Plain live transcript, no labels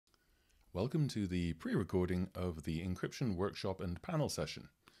Welcome to the pre-recording of the Encryption workshop and panel session.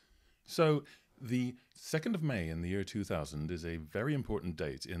 So, the 2nd of May in the year 2000 is a very important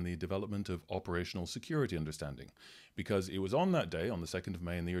date in the development of operational security understanding, because it was on that day, on the 2nd of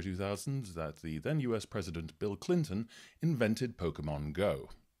May in the year 2000, that the then US President Bill Clinton invented Pokemon Go.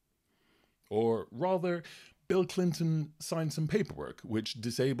 Or rather, Bill Clinton signed some paperwork which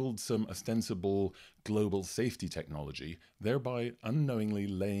disabled some ostensible global safety technology, thereby unknowingly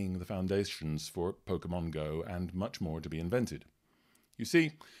laying the foundations for Pokemon Go and much more to be invented. You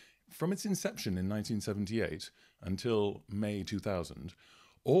see, from its inception in 1978 until May 2000,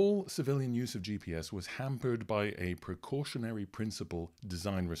 all civilian use of GPS was hampered by a precautionary principle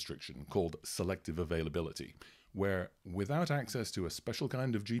design restriction called selective availability, where without access to a special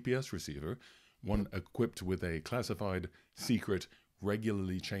kind of GPS receiver, one equipped with a classified, secret,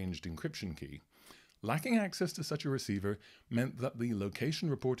 regularly changed encryption key, lacking access to such a receiver meant that the location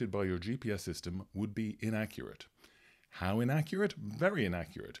reported by your GPS system would be inaccurate. How inaccurate? Very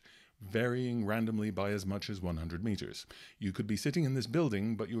inaccurate, varying randomly by as much as 100 meters. You could be sitting in this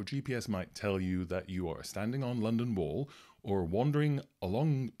building, but your GPS might tell you that you are standing on London Wall or wandering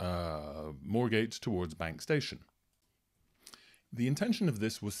along Moorgate towards Bank Station. The intention of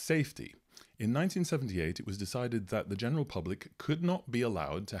this was safety. In 1978, it was decided that the general public could not be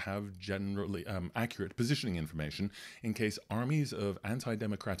allowed to have generally accurate positioning information in case armies of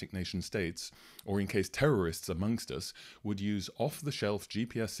anti-democratic nation states, or in case terrorists amongst us, would use off-the-shelf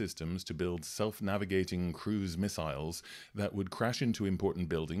GPS systems to build self-navigating cruise missiles that would crash into important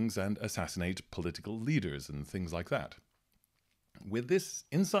buildings and assassinate political leaders and things like that. With this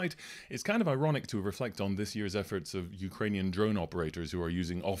insight, it's kind of ironic to reflect on this year's efforts of Ukrainian drone operators who are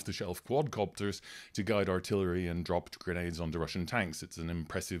using off-the-shelf quadcopters to guide artillery and drop grenades onto Russian tanks. It's an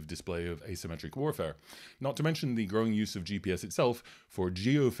impressive display of asymmetric warfare. Not to mention the growing use of GPS itself for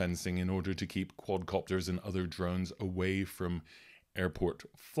geofencing in order to keep quadcopters and other drones away from airport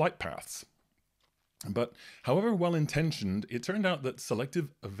flight paths. But however well-intentioned, it turned out that selective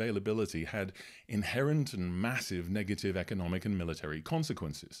availability had inherent and massive negative economic and military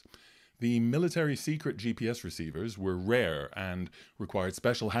consequences. The military secret GPS receivers were rare and required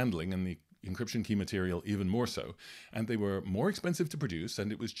special handling, and the encryption key material even more so, and they were more expensive to produce,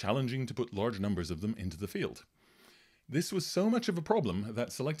 and it was challenging to put large numbers of them into the field. This was so much of a problem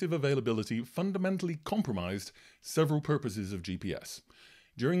that selective availability fundamentally compromised several purposes of GPS.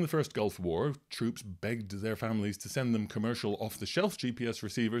 During the First Gulf War, troops begged their families to send them commercial off-the-shelf GPS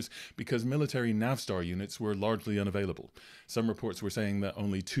receivers because military Navstar units were largely unavailable. Some reports were saying that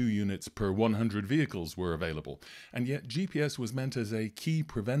only 2 units per 100 vehicles were available, and yet GPS was meant as a key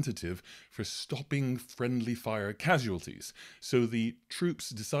preventative for stopping friendly fire casualties. So the troops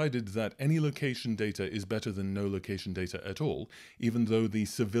decided that any location data is better than no location data at all, even though the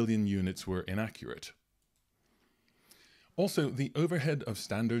civilian units were inaccurate. Also, the overhead of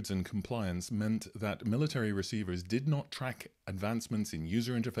standards and compliance meant that military receivers did not track advancements in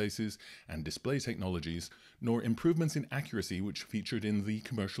user interfaces and display technologies, nor improvements in accuracy which featured in the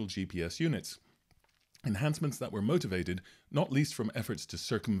commercial GPS units. Enhancements that were motivated, not least from efforts to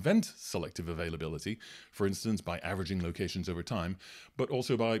circumvent selective availability, for instance by averaging locations over time, but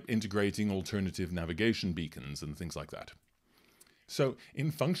also by integrating alternative navigation beacons and things like that. So,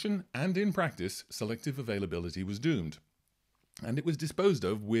 in function and in practice, selective availability was doomed. And it was disposed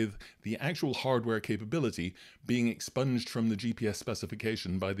of with the actual hardware capability being expunged from the GPS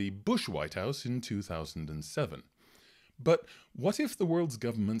specification by the Bush White House in 2007. But what if the world's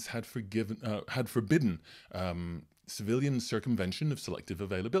governments had forbidden civilian circumvention of selective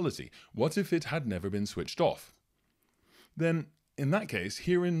availability? What if it had never been switched off? Then, in that case,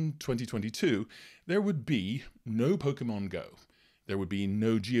 here in 2022, there would be no Pokemon Go. There would be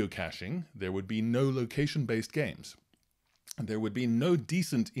no geocaching. There would be no location-based games. There would be no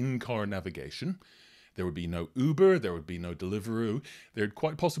decent in-car navigation, there would be no Uber, there would be no Deliveroo, there'd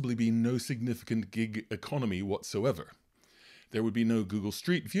quite possibly be no significant gig economy whatsoever. There would be no Google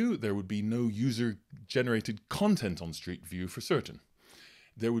Street View, there would be no user-generated content on Street View for certain.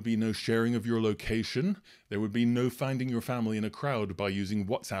 There would be no sharing of your location, there would be no finding your family in a crowd by using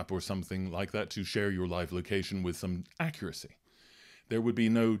WhatsApp or something like that to share your live location with some accuracy. There would be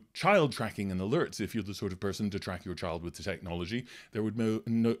no child tracking and alerts if you're the sort of person to track your child with the technology. There would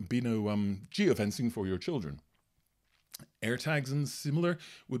be no geofencing for your children. AirTags and similar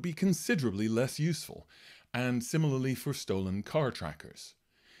would be considerably less useful, and similarly for stolen car trackers.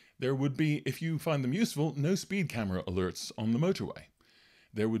 There would be, if you find them useful, no speed camera alerts on the motorway.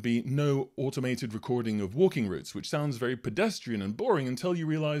 There would be no automated recording of walking routes, which sounds very pedestrian and boring until you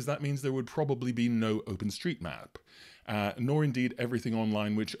realize that means there would probably be no OpenStreetMap. nor indeed everything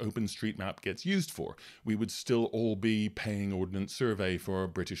online which OpenStreetMap gets used for. We would still all be paying Ordnance Survey for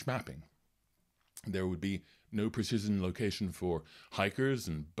British mapping. There would be no precision location for hikers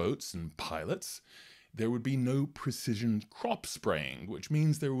and boats and pilots. There would be no precision crop spraying, which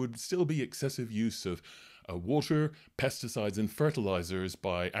means there would still be excessive use of water, pesticides and fertilizers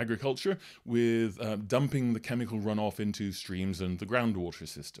by agriculture, with dumping the chemical runoff into streams and the groundwater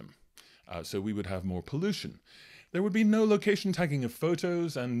system. So we would have more pollution. There would be no location tagging of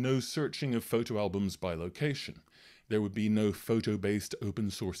photos and no searching of photo albums by location. There would be no photo-based open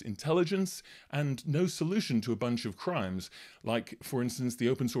source intelligence and no solution to a bunch of crimes, like, for instance, the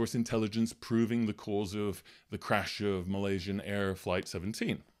open source intelligence proving the cause of the crash of Malaysian Air Flight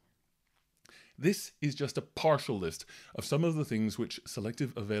 17. This is just a partial list of some of the things which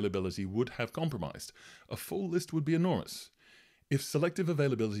selective availability would have compromised. A full list would be enormous. If selective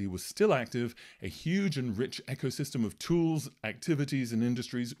availability was still active, a huge and rich ecosystem of tools, activities, and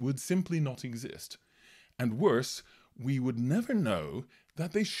industries would simply not exist. And worse, we would never know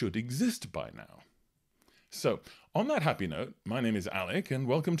that they should exist by now. So, on that happy note, my name is Alec, and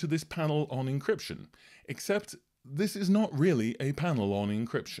welcome to this panel on encryption. Except, this is not really a panel on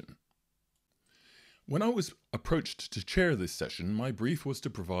encryption. When I was approached to chair this session, my brief was to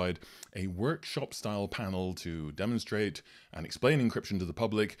provide a workshop-style panel to demonstrate and explain encryption to the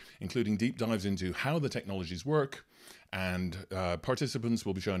public, including deep dives into how the technologies work, and participants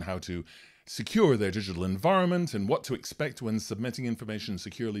will be shown how to secure their digital environment and what to expect when submitting information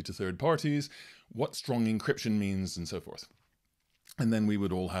securely to third parties, what strong encryption means, and so forth. And then we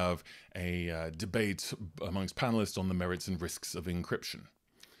would all have a debate amongst panelists on the merits and risks of encryption.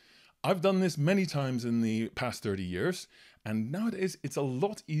 I've done this many times in the past 30 years, and nowadays it's a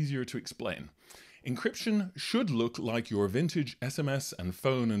lot easier to explain. Encryption should look like your vintage SMS and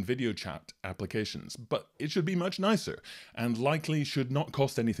phone and video chat applications, but it should be much nicer, and likely should not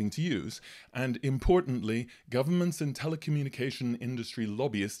cost anything to use, and importantly, governments and telecommunication industry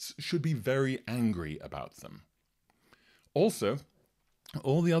lobbyists should be very angry about them. Also,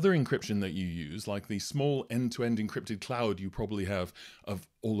 all the other encryption that you use, like the small end-to-end encrypted cloud you probably have of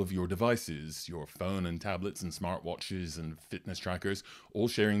all of your devices, your phone and tablets and smartwatches and fitness trackers, all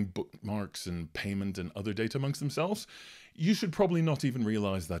sharing bookmarks and payment and other data amongst themselves, you should probably not even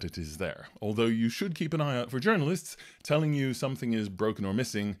realize that it is there. Although you should keep an eye out for journalists telling you something is broken or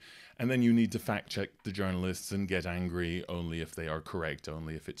missing, and then you need to fact-check the journalists and get angry only if they are correct,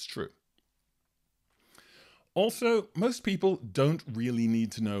 only if it's true. Also, most people don't really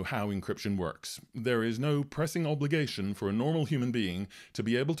need to know how encryption works. There is no pressing obligation for a normal human being to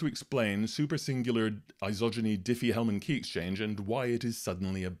be able to explain supersingular isogeny Diffie-Hellman key exchange and why it is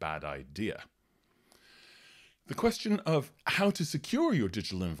suddenly a bad idea. The question of how to secure your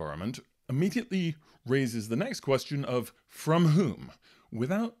digital environment immediately raises the next question of from whom,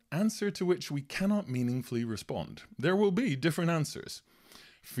 without answer to which we cannot meaningfully respond. There will be different answers.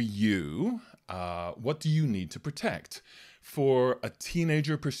 For you, what do you need to protect? For a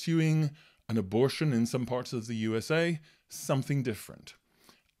teenager pursuing an abortion in some parts of the USA, something different.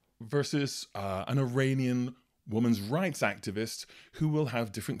 Versus an Iranian women's rights activist who will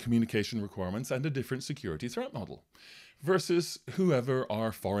have different communication requirements and a different security threat model. Versus whoever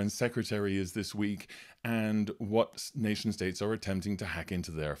our foreign secretary is this week and what nation states are attempting to hack into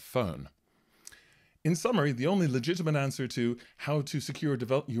their phone. In summary, the only legitimate answer to how to secure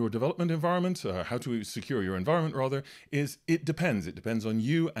your development environment, how to secure your environment rather, is it depends. It depends on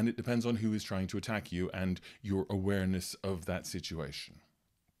you, and it depends on who is trying to attack you and your awareness of that situation.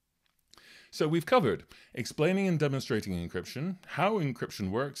 So we've covered explaining and demonstrating encryption, how encryption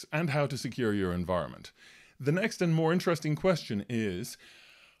works, and how to secure your environment. The next and more interesting question is,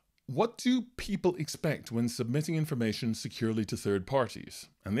 what do people expect when submitting information securely to third parties?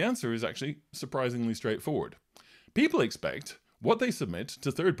 And the answer is actually surprisingly straightforward. People expect what they submit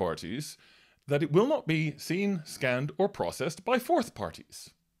to third parties that it will not be seen, scanned, or processed by fourth parties,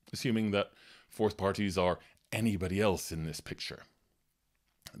 assuming that fourth parties are anybody else in this picture.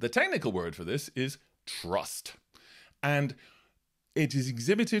 The technical word for this is trust. And it is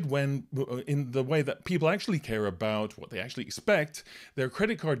exhibited when, in the way that people actually care about what they actually expect, their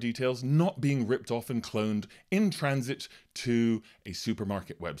credit card details not being ripped off and cloned in transit to a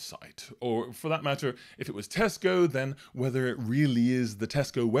supermarket website. Or for that matter, if it was Tesco, then whether it really is the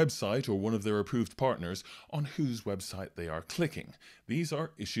Tesco website or one of their approved partners on whose website they are clicking. These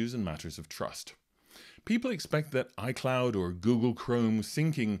are issues and matters of trust. People expect that iCloud or Google Chrome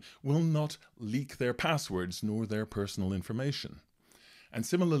syncing will not leak their passwords nor their personal information. And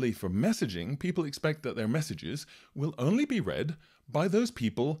similarly for messaging, people expect that their messages will only be read by those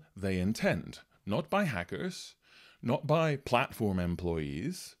people they intend, not by hackers, not by platform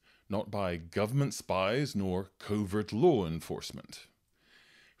employees, not by government spies, nor covert law enforcement.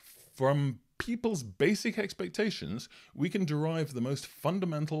 From people's basic expectations, we can derive the most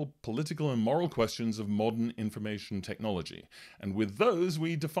fundamental political and moral questions of modern information technology. And with those,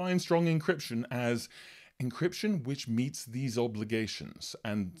 we define strong encryption as encryption which meets these obligations,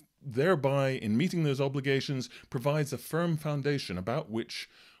 and thereby, in meeting those obligations, provides a firm foundation about which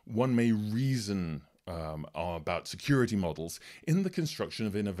one may reason about security models in the construction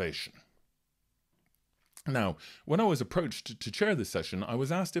of innovation. Now, when I was approached to chair this session, I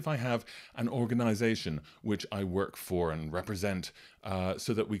was asked if I have an organization which I work for and represent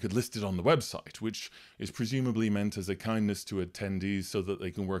so that we could list it on the website, which is presumably meant as a kindness to attendees so that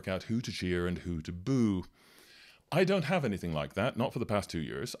they can work out who to cheer and who to boo. I don't have anything like that, not for the past 2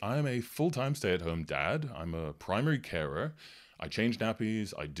 years. I'm a full-time stay-at-home dad. I'm a primary carer. I change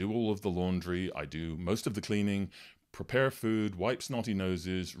nappies, I do all of the laundry, I do most of the cleaning, prepare food, wipe snotty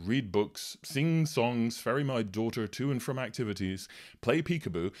noses, read books, sing songs, ferry my daughter to and from activities, play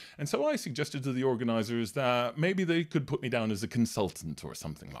peekaboo, and so I suggested to the organisers that maybe they could put me down as a consultant or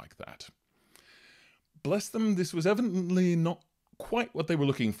something like that. Bless them, this was evidently not quite what they were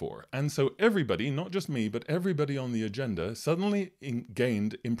looking for, and so everybody, not just me, but everybody on the agenda suddenly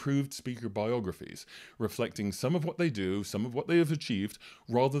gained improved speaker biographies, reflecting some of what they do, some of what they have achieved,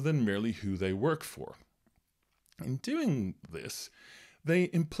 rather than merely who they work for. In doing this, they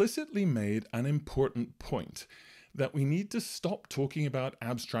implicitly made an important point, that we need to stop talking about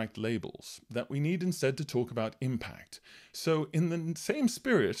abstract labels, that we need instead to talk about impact. So in the same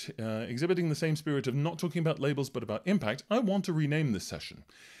spirit, exhibiting the same spirit of not talking about labels but about impact, I want to rename this session.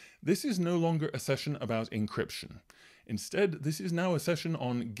 This is no longer a session about encryption. Instead, this is now a session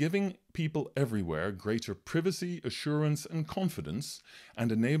on giving people everywhere greater privacy, assurance, and confidence,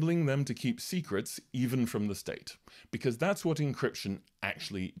 and enabling them to keep secrets even from the state. Because that's what encryption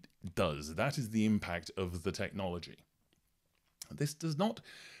actually does. That is the impact of the technology. This does not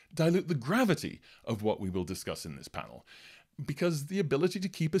dilute the gravity of what we will discuss in this panel, because the ability to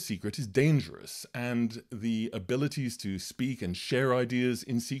keep a secret is dangerous, and the abilities to speak and share ideas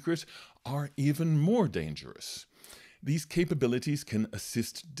in secret are even more dangerous. These capabilities can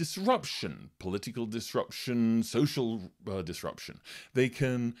assist disruption, political disruption, social disruption. They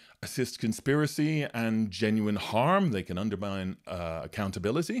can assist conspiracy and genuine harm. They can undermine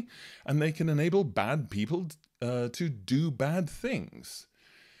accountability, and they can enable bad people to do bad things.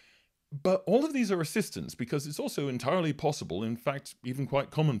 But all of these are assistants, because it's also entirely possible, in fact, even quite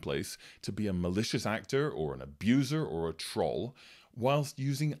commonplace, to be a malicious actor or an abuser or a troll, whilst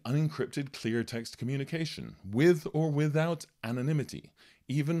using unencrypted clear text communication, with or without anonymity.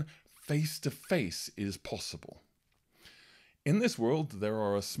 Even face-to-face is possible. In this world, there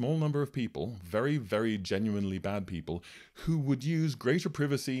are a small number of people, very, very genuinely bad people, who would use greater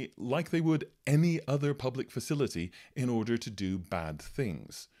privacy like they would any other public facility in order to do bad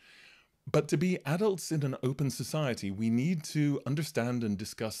things. But to be adults in an open society, we need to understand and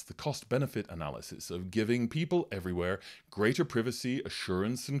discuss the cost-benefit analysis of giving people everywhere greater privacy,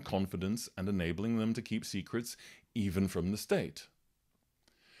 assurance, and confidence, and enabling them to keep secrets even from the state.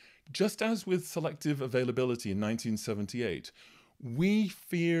 Just as with selective availability in 1978, we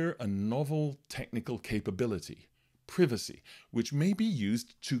fear a novel technical capability, privacy, which may be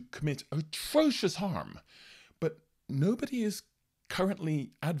used to commit atrocious harm, but nobody is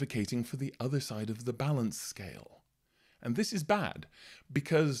currently advocating for the other side of the balance scale. And this is bad,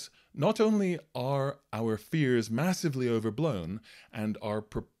 because not only are our fears massively overblown and our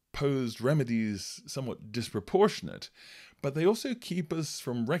proposed remedies somewhat disproportionate, but they also keep us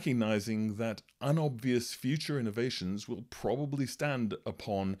from recognizing that unobvious future innovations will probably stand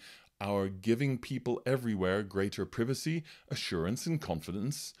upon our giving people everywhere greater privacy, assurance, and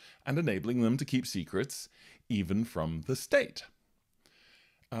confidence, and enabling them to keep secrets, even from the state.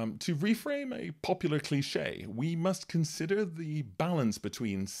 To reframe a popular cliche, we must consider the balance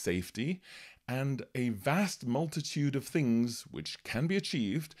between safety and a vast multitude of things which can be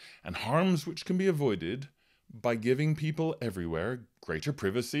achieved and harms which can be avoided by giving people everywhere greater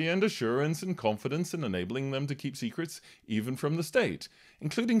privacy and assurance and confidence, and enabling them to keep secrets even from the state,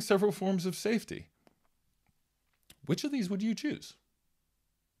 including several forms of safety. Which of these would you choose?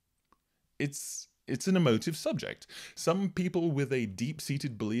 It's an emotive subject. Some people with a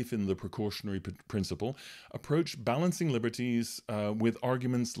deep-seated belief in the precautionary principle approach balancing liberties with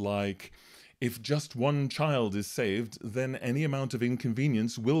arguments like, if just one child is saved, then any amount of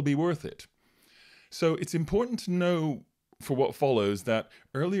inconvenience will be worth it. So it's important to know for what follows that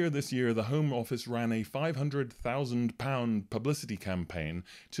earlier this year the Home Office ran a £500,000 publicity campaign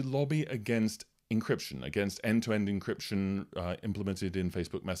to lobby against encryption, against end-to-end encryption implemented in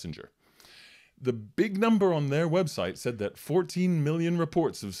Facebook Messenger. The big number on their website said that 14 million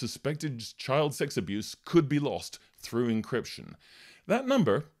reports of suspected child sex abuse could be lost through encryption. That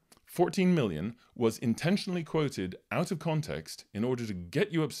number, 14 million, was intentionally quoted out of context in order to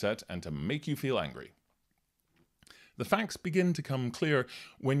get you upset and to make you feel angry. The facts begin to come clear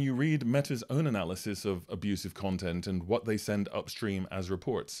when you read Meta's own analysis of abusive content and what they send upstream as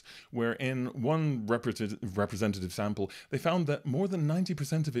reports, where in one representative sample, they found that more than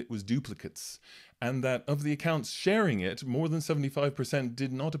 90% of it was duplicates, and that of the accounts sharing it, more than 75%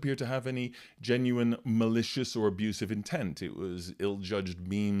 did not appear to have any genuine malicious or abusive intent. It was ill-judged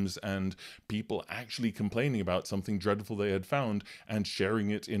memes and people actually complaining about something dreadful they had found and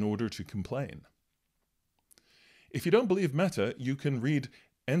sharing it in order to complain. If you don't believe Meta, you can read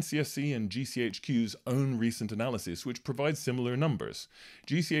NCSC and GCHQ's own recent analysis, which provides similar numbers.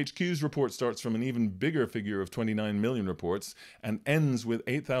 GCHQ's report starts from an even bigger figure of 29 million reports and ends with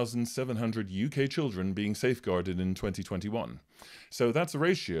 8,700 UK children being safeguarded in 2021. So that's a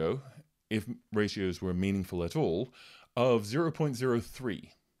ratio, if ratios were meaningful at all, of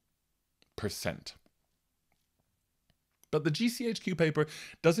 0.03%. But the GCHQ paper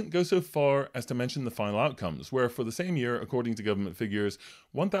doesn't go so far as to mention the final outcomes, where for the same year, according to government figures,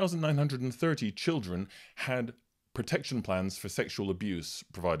 1,930 children had protection plans for sexual abuse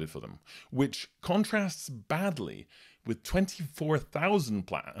provided for them, which contrasts badly with 24,000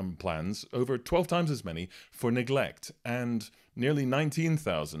 plans, over 12 times as many, for neglect, and nearly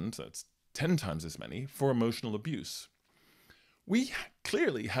 19,000, that's 10 times as many, for emotional abuse. We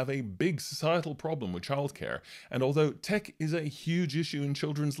clearly have a big societal problem with childcare, and although tech is a huge issue in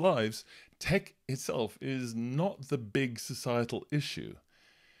children's lives, tech itself is not the big societal issue.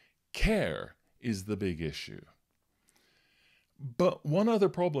 Care is the big issue. But one other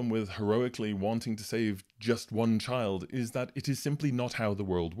problem with heroically wanting to save just one child is that it is simply not how the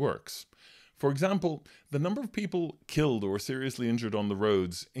world works. For example, the number of people killed or seriously injured on the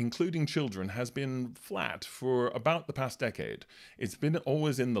roads, including children, has been flat for about the past decade. It's been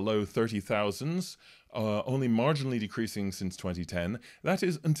always in the low 30,000s, only marginally decreasing since 2010. That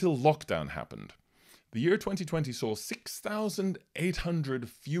is until lockdown happened. The year 2020 saw 6,800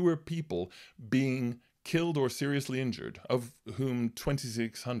 fewer people being killed or seriously injured, of whom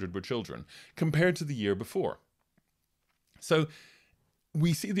 2,600 were children, compared to the year before. So,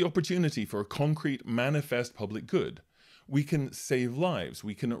 we see the opportunity for a concrete, manifest public good. We can save lives.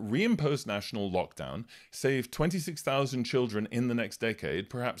 We can reimpose national lockdown, save 26,000 children in the next decade,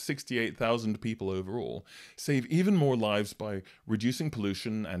 perhaps 68,000 people overall, save even more lives by reducing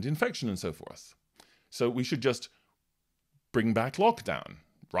pollution and infection and so forth. So we should just bring back lockdown,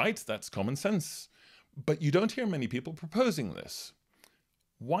 right? That's common sense. But you don't hear many people proposing this.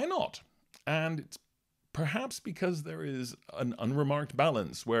 Why not? And it's perhaps because there is an unremarked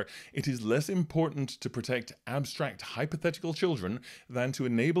balance where it is less important to protect abstract hypothetical children than to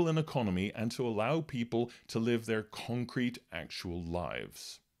enable an economy and to allow people to live their concrete actual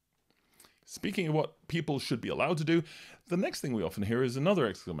lives. Speaking of what people should be allowed to do, the next thing we often hear is another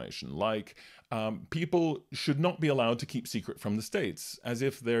exclamation, like people should not be allowed to keep secret from the states, as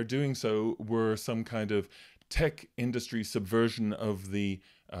if their doing so were some kind of tech industry subversion of the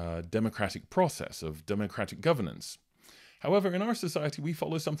democratic process, of democratic governance. However, in our society, we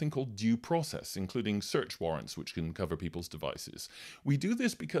follow something called due process, including search warrants, which can cover people's devices. We do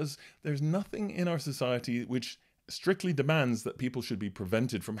this because there's nothing in our society which strictly demands that people should be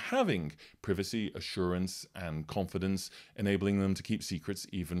prevented from having privacy, assurance, and confidence, enabling them to keep secrets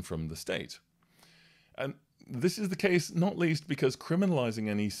even from the state. And this is the case not least because criminalizing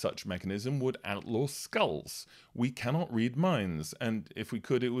any such mechanism would outlaw skulls. We cannot read minds, and if we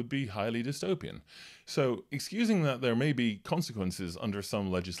could, it would be highly dystopian. So, excusing that there may be consequences under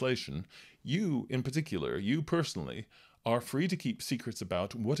some legislation, you in particular, you personally, are free to keep secrets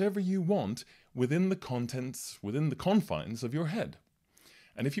about whatever you want within the confines of your head.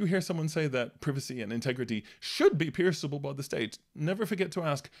 And if you hear someone say that privacy and integrity should be pierceable by the state, never forget to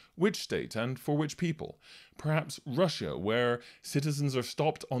ask which state and for which people. Perhaps Russia, where citizens are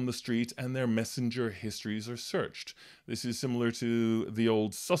stopped on the street and their messenger histories are searched. This is similar to the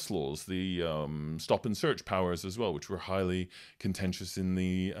old sus laws, the stop and search powers as well, which were highly contentious in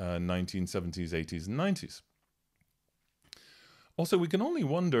the 1970s, 80s, and 90s. Also, we can only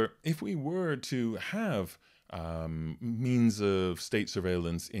wonder if we were to have means of state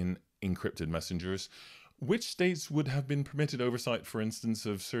surveillance in encrypted messengers, which states would have been permitted oversight, for instance,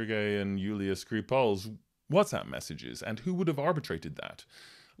 of Sergei and Yulia Skripal's WhatsApp messages, and who would have arbitrated that?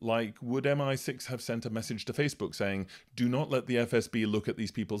 Like, would MI6 have sent a message to Facebook saying, do not let the FSB look at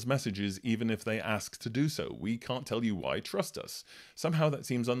these people's messages even if they ask to do so. We can't tell you why, trust us. Somehow that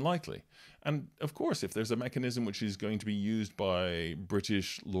seems unlikely. And of course, if there's a mechanism which is going to be used by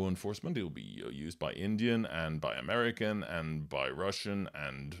British law enforcement, it will be used by Indian and by American and by Russian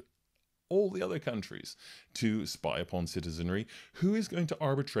and all the other countries to spy upon citizenry. Who is going to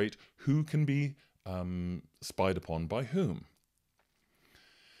arbitrate who can be spied upon by whom?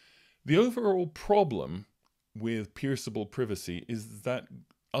 The overall problem with pierceable privacy is that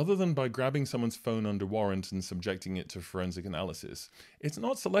other than by grabbing someone's phone under warrant and subjecting it to forensic analysis, it's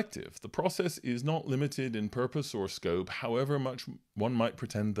not selective. The process is not limited in purpose or scope, however much one might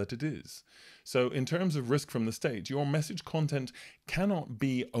pretend that it is. So in terms of risk from the state, your message content cannot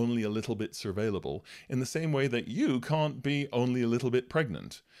be only a little bit surveillable, in the same way that you can't be only a little bit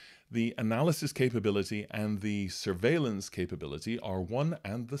pregnant. The analysis capability and the surveillance capability are one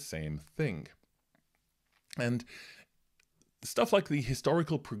and the same thing. And stuff like the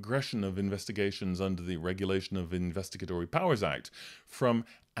historical progression of investigations under the Regulation of Investigatory Powers Act, from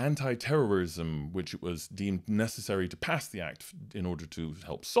anti-terrorism, which it was deemed necessary to pass the act in order to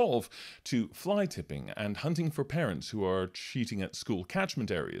help solve, to fly tipping and hunting for parents who are cheating at school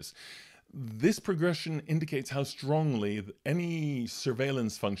catchment areas. This progression indicates how strongly any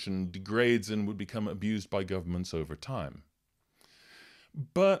surveillance function degrades and would become abused by governments over time.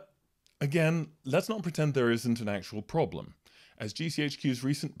 But again, let's not pretend there isn't an actual problem. As GCHQ's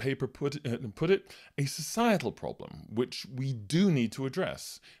recent paper put it, a societal problem, which we do need to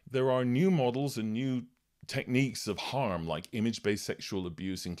address. There are new models and new techniques of harm, like image-based sexual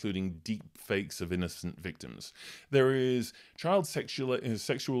abuse, including deep fakes of innocent victims. There is child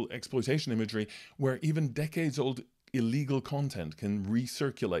sexual exploitation imagery, where even decades-old illegal content can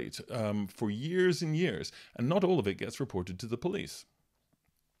recirculate for years and years, and not all of it gets reported to the police.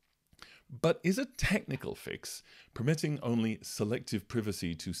 But is a technical fix, permitting only selective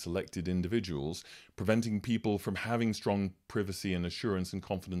privacy to selected individuals, preventing people from having strong privacy and assurance and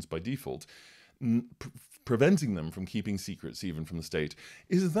confidence by default, preventing them from keeping secrets even from the state,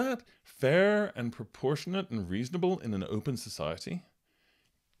 is that fair and proportionate and reasonable in an open society?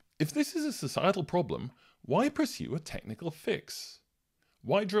 If this is a societal problem, why pursue a technical fix?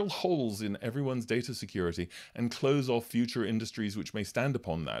 Why drill holes in everyone's data security and close off future industries which may stand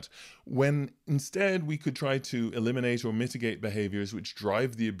upon that, when instead we could try to eliminate or mitigate behaviors which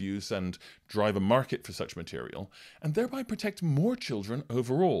drive the abuse and drive a market for such material, and thereby protect more children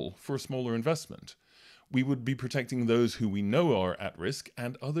overall for a smaller investment? We would be protecting those who we know are at risk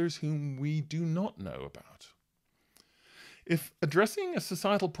and others whom we do not know about. If addressing a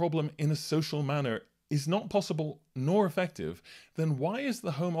societal problem in a social manner is not possible nor effective, then why is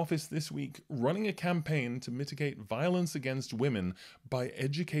the Home Office this week running a campaign to mitigate violence against women by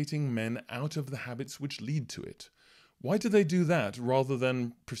educating men out of the habits which lead to it? Why do they do that rather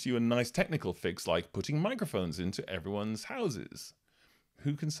than pursue a nice technical fix like putting microphones into everyone's houses?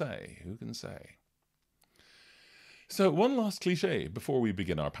 Who can say? Who can say? So one last cliché before we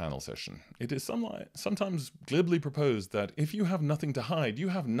begin our panel session. It is sometimes glibly proposed that if you have nothing to hide, you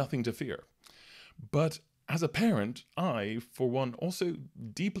have nothing to fear. But as a parent, I, for one, also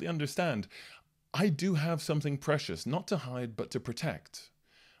deeply understand I do have something precious, not to hide, but to protect.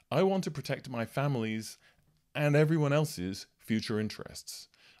 I want to protect my family's and everyone else's future interests.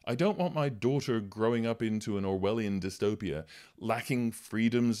 I don't want my daughter growing up into an Orwellian dystopia, lacking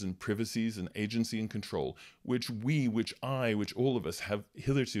freedoms and privacies and agency and control, which all of us have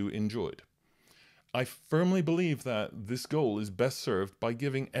hitherto enjoyed. I firmly believe that this goal is best served by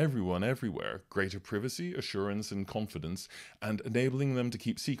giving everyone everywhere greater privacy, assurance, and confidence, and enabling them to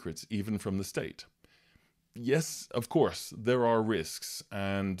keep secrets even from the state. Yes, of course, there are risks,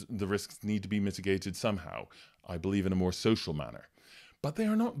 and the risks need to be mitigated somehow. I believe in a more social manner. But they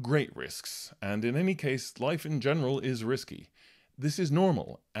are not great risks, and in any case, life in general is risky. This is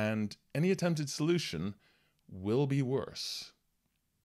normal, and any attempted solution will be worse.